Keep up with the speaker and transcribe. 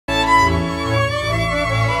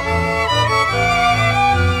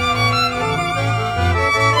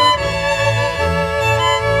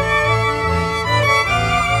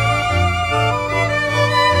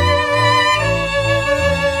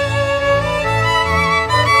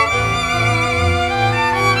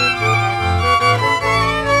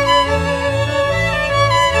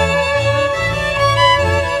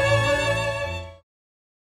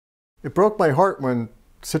It broke my heart when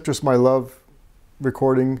Citrus My Love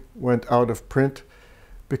recording went out of print,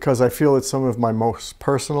 because I feel it's some of my most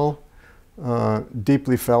personal,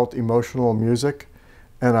 deeply felt emotional music,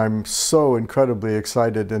 and I'm so incredibly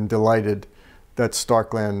excited and delighted that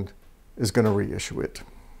Starkland is going to reissue it.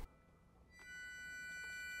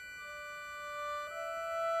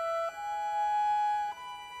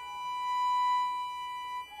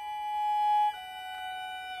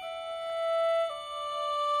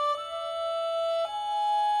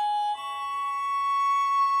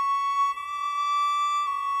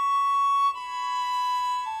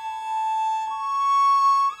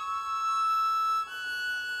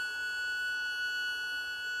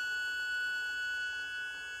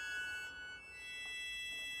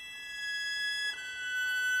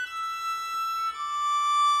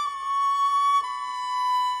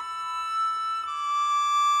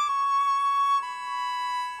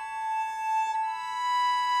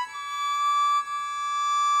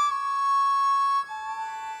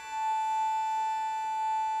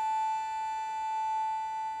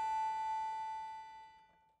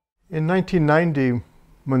 In 1990,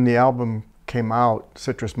 when the album came out,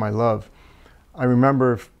 Citrus My Love, I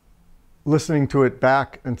remember listening to it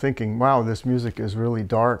back and thinking, wow, this music is really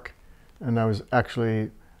dark. And I was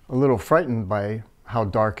actually a little frightened by how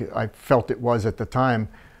dark I felt it was at the time.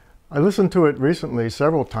 I listened to it recently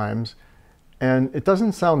several times, and it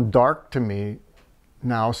doesn't sound dark to me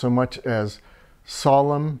now so much as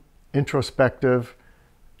solemn, introspective,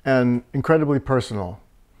 and incredibly personal.